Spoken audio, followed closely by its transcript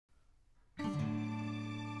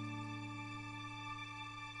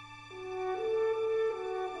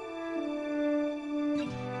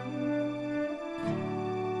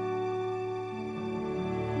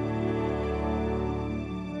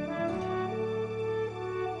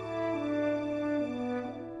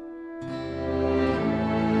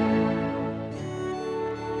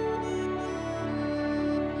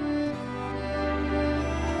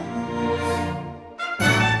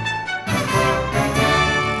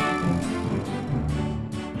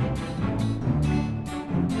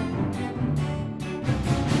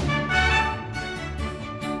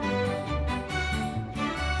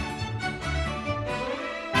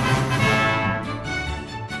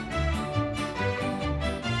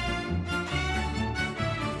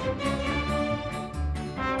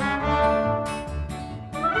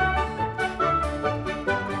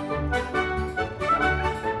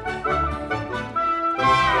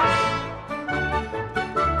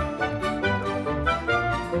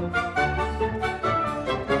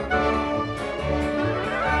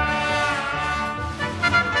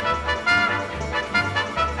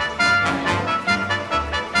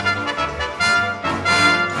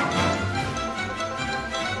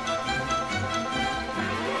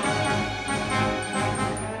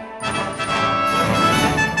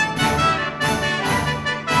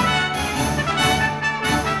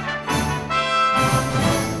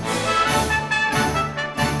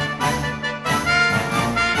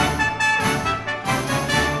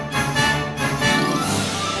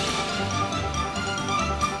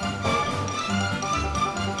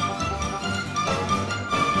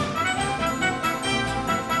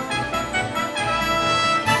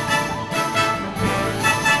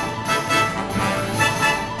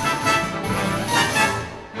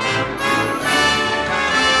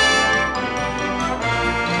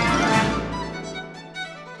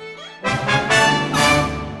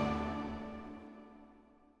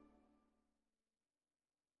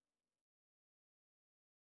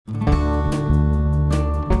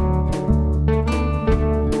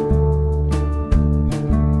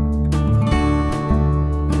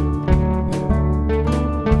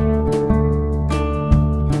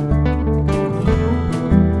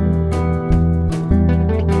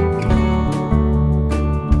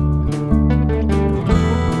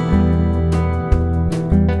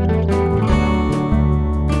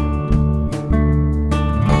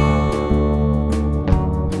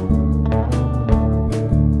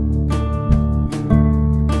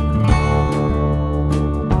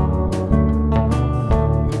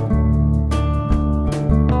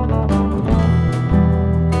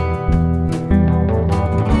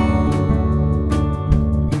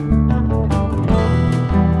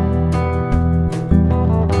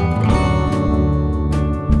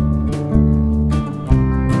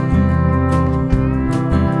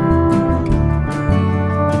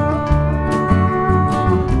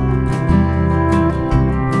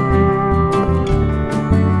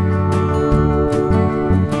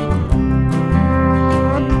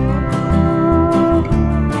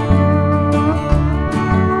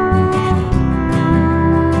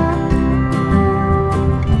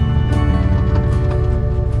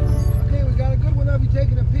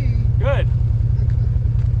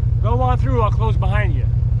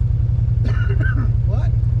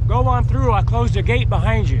Go on through. I closed the gate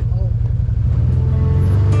behind you.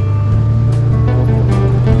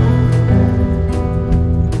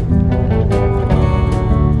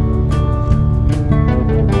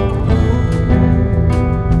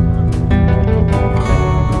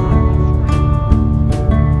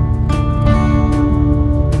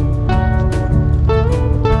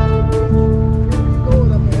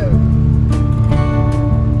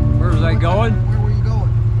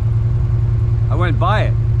 By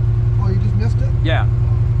it. Oh, you just missed it? Yeah.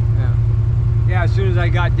 Yeah, as soon as I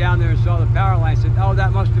got down there and saw the power line, I said, oh,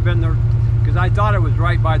 that must have been the, because I thought it was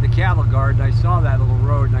right by the cattle guard, and I saw that little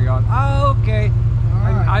road, and I go, oh, okay.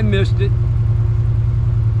 Right. I missed it.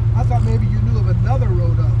 I thought maybe you knew of another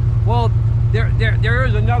road up. Well, there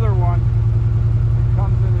is another one. It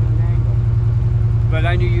comes in at an angle. But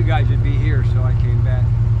I knew you guys would be here, so I came back.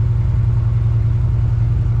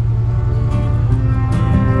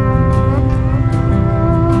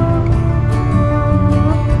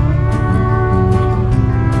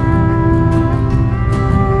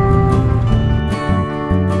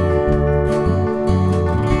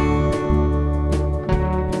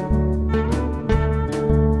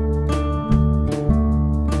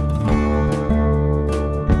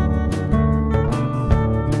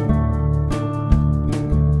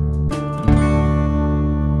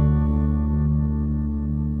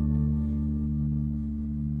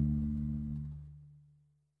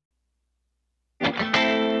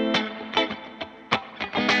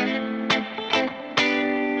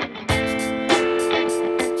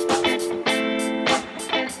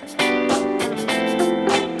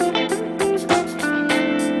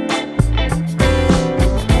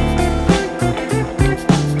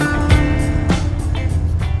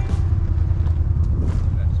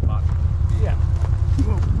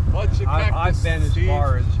 I've been as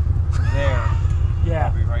far as there. Yeah.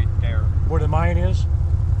 Probably right there. Where the mine is?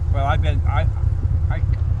 Well, I've been,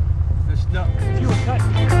 the snow. If you were cut.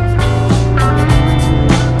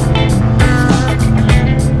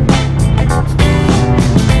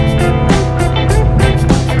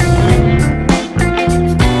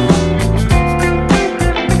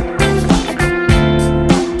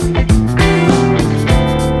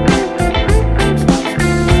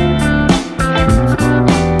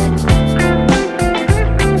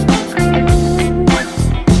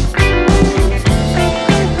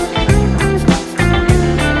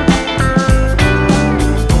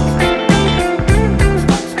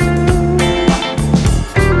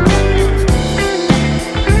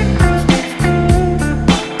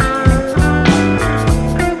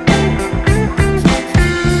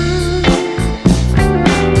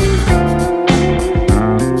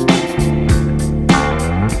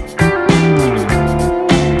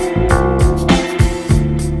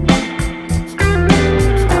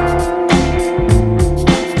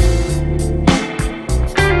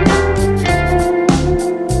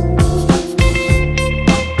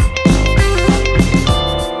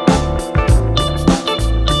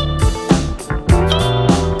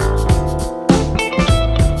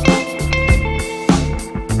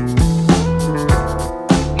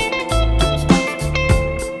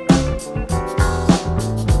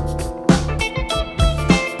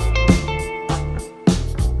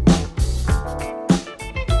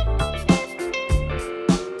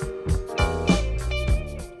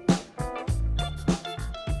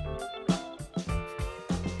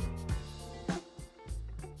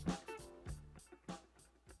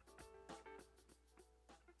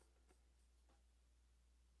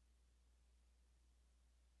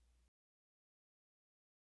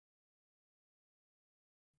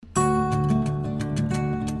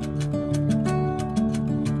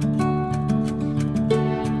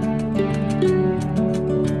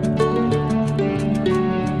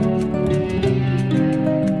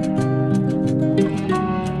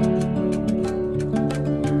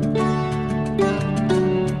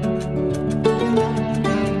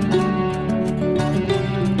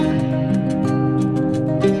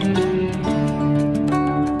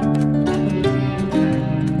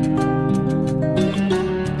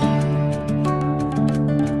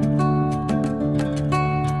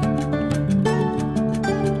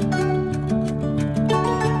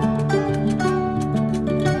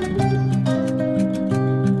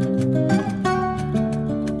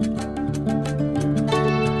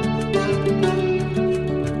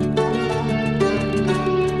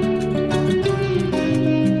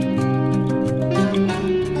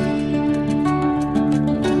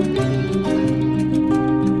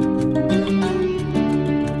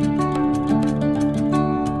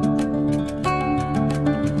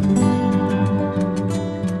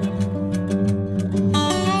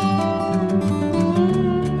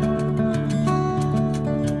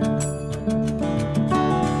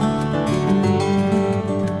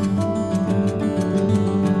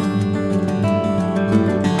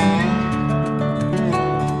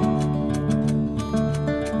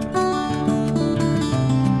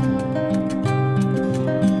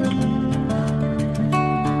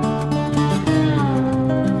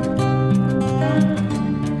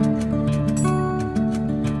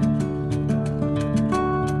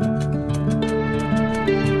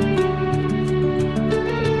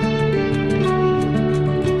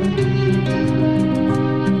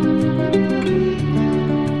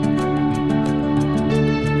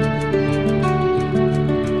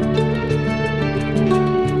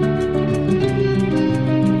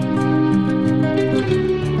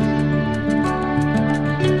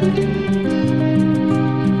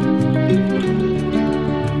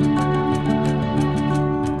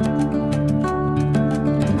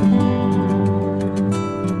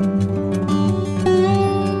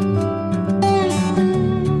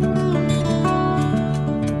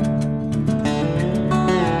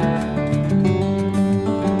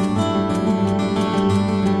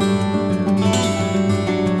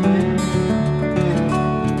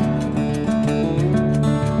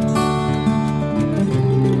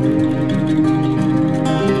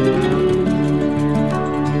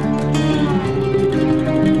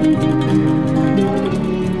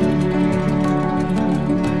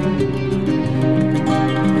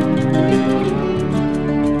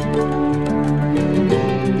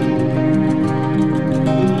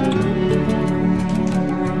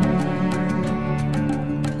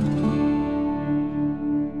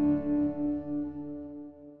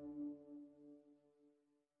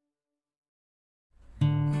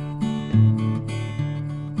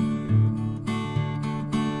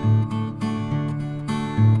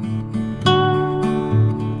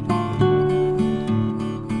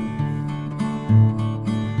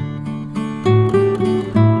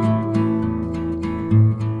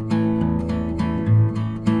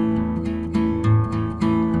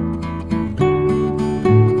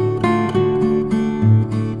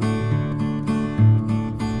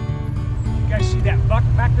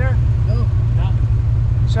 truck back there? No. No.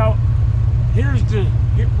 So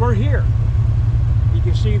we're here. You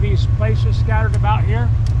can see these places scattered about here.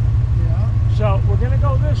 Yeah. So we're gonna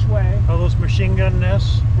go this way. All those machine gun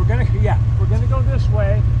nests. We're gonna go this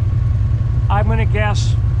way. I'm gonna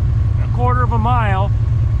guess a quarter of a mile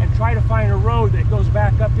and try to find a road that goes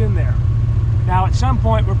back up in there. Now at some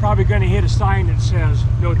point we're probably gonna hit a sign that says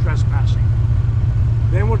no trespassing.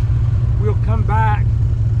 Then we'll come back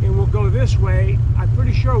and we'll go this way. I'm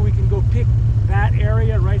pretty sure we can go pick that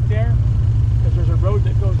area right there because there's a road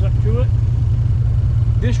that goes up to it.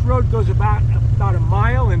 This road goes about a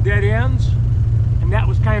mile and dead ends, and that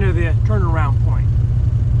was kind of the turnaround point.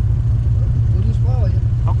 We'll just follow you.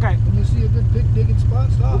 Okay. When you see a good big digging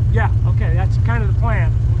spot, stop. Yeah, okay, that's kind of the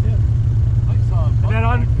plan. I saw a then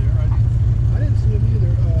on- back there. I didn't see him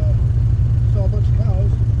either. Saw a bunch of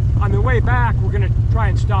cows. On the way back, we're gonna try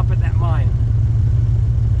and stop at that mine.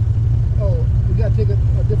 Oh, we gotta take a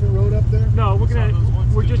different road up there? No, we're Saw those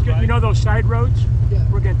ones we're to just the gonna, you right? know those side roads? Yeah.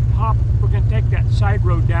 We're gonna take that side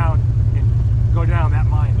road down and go down that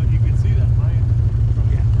mine. But you can see that mine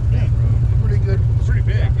from Yeah. the main road. Pretty good. It's pretty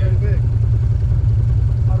big, yeah. Pretty big.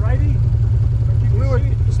 Alrighty. But you We can were see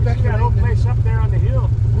that old speculating place up there on the hill.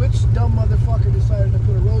 which dumb motherfucker decided to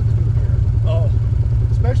put a road through here? Oh,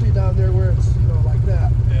 Especially down there where it's, you know, like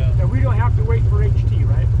that. yeah. And we don't have to wait for HT,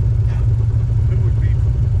 right? Who would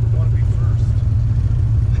want to be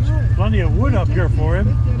first? Plenty of wood up here for him.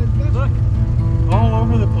 Make that investment. Look, All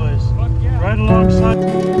over the place. look, yeah. Right alongside.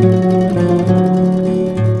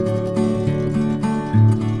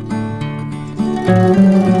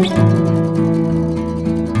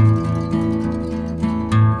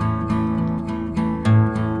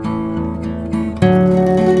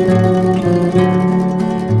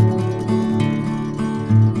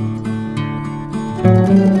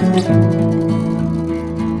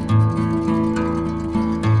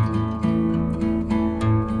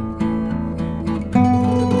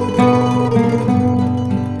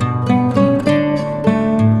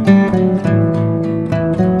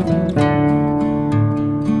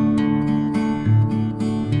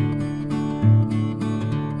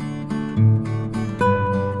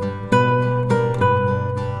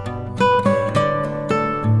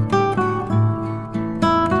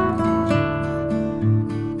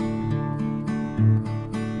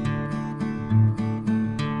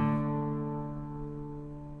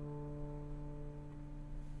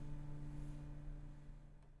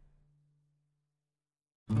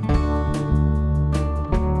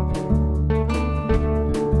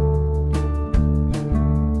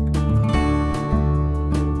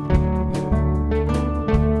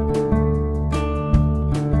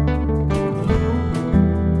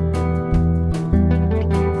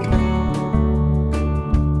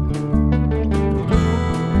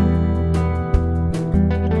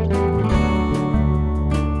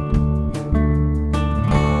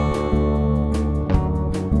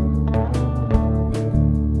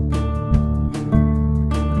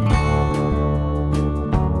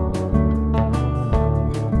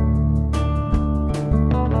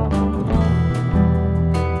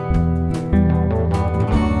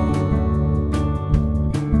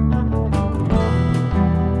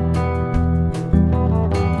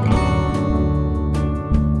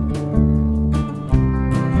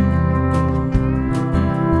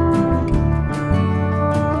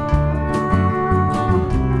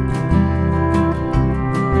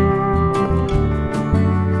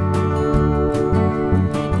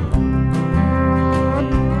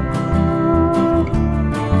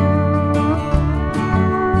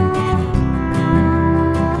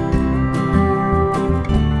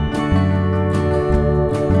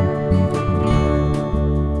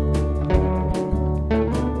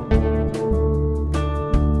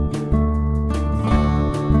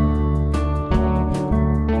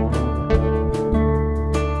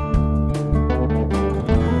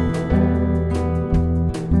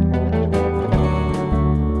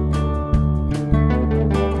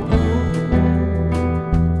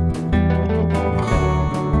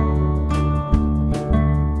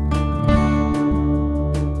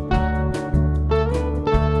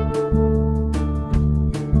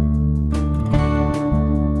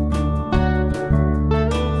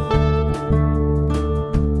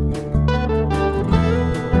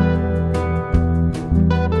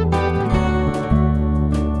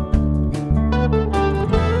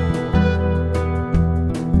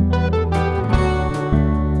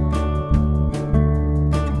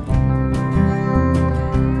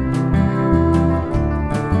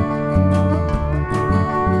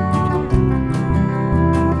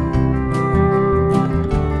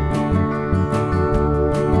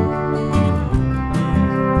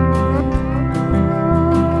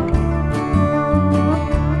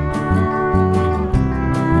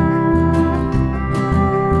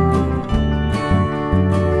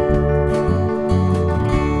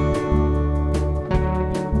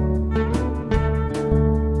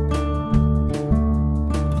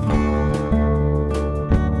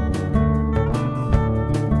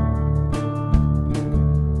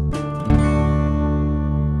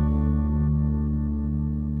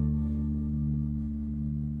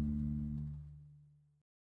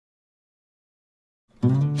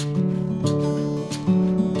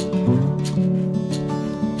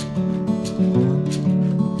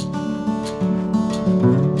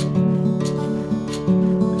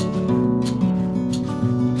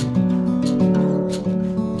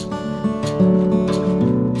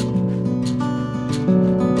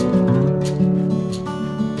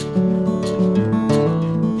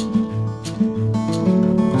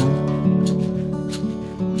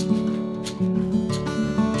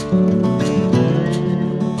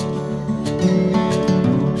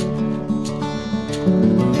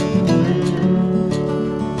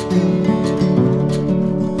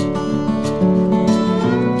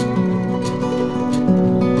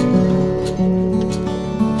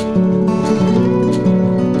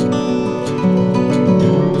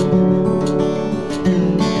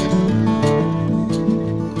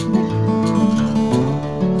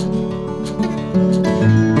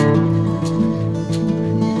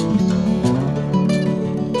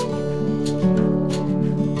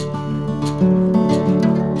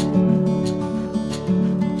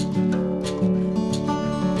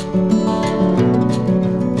 Bye.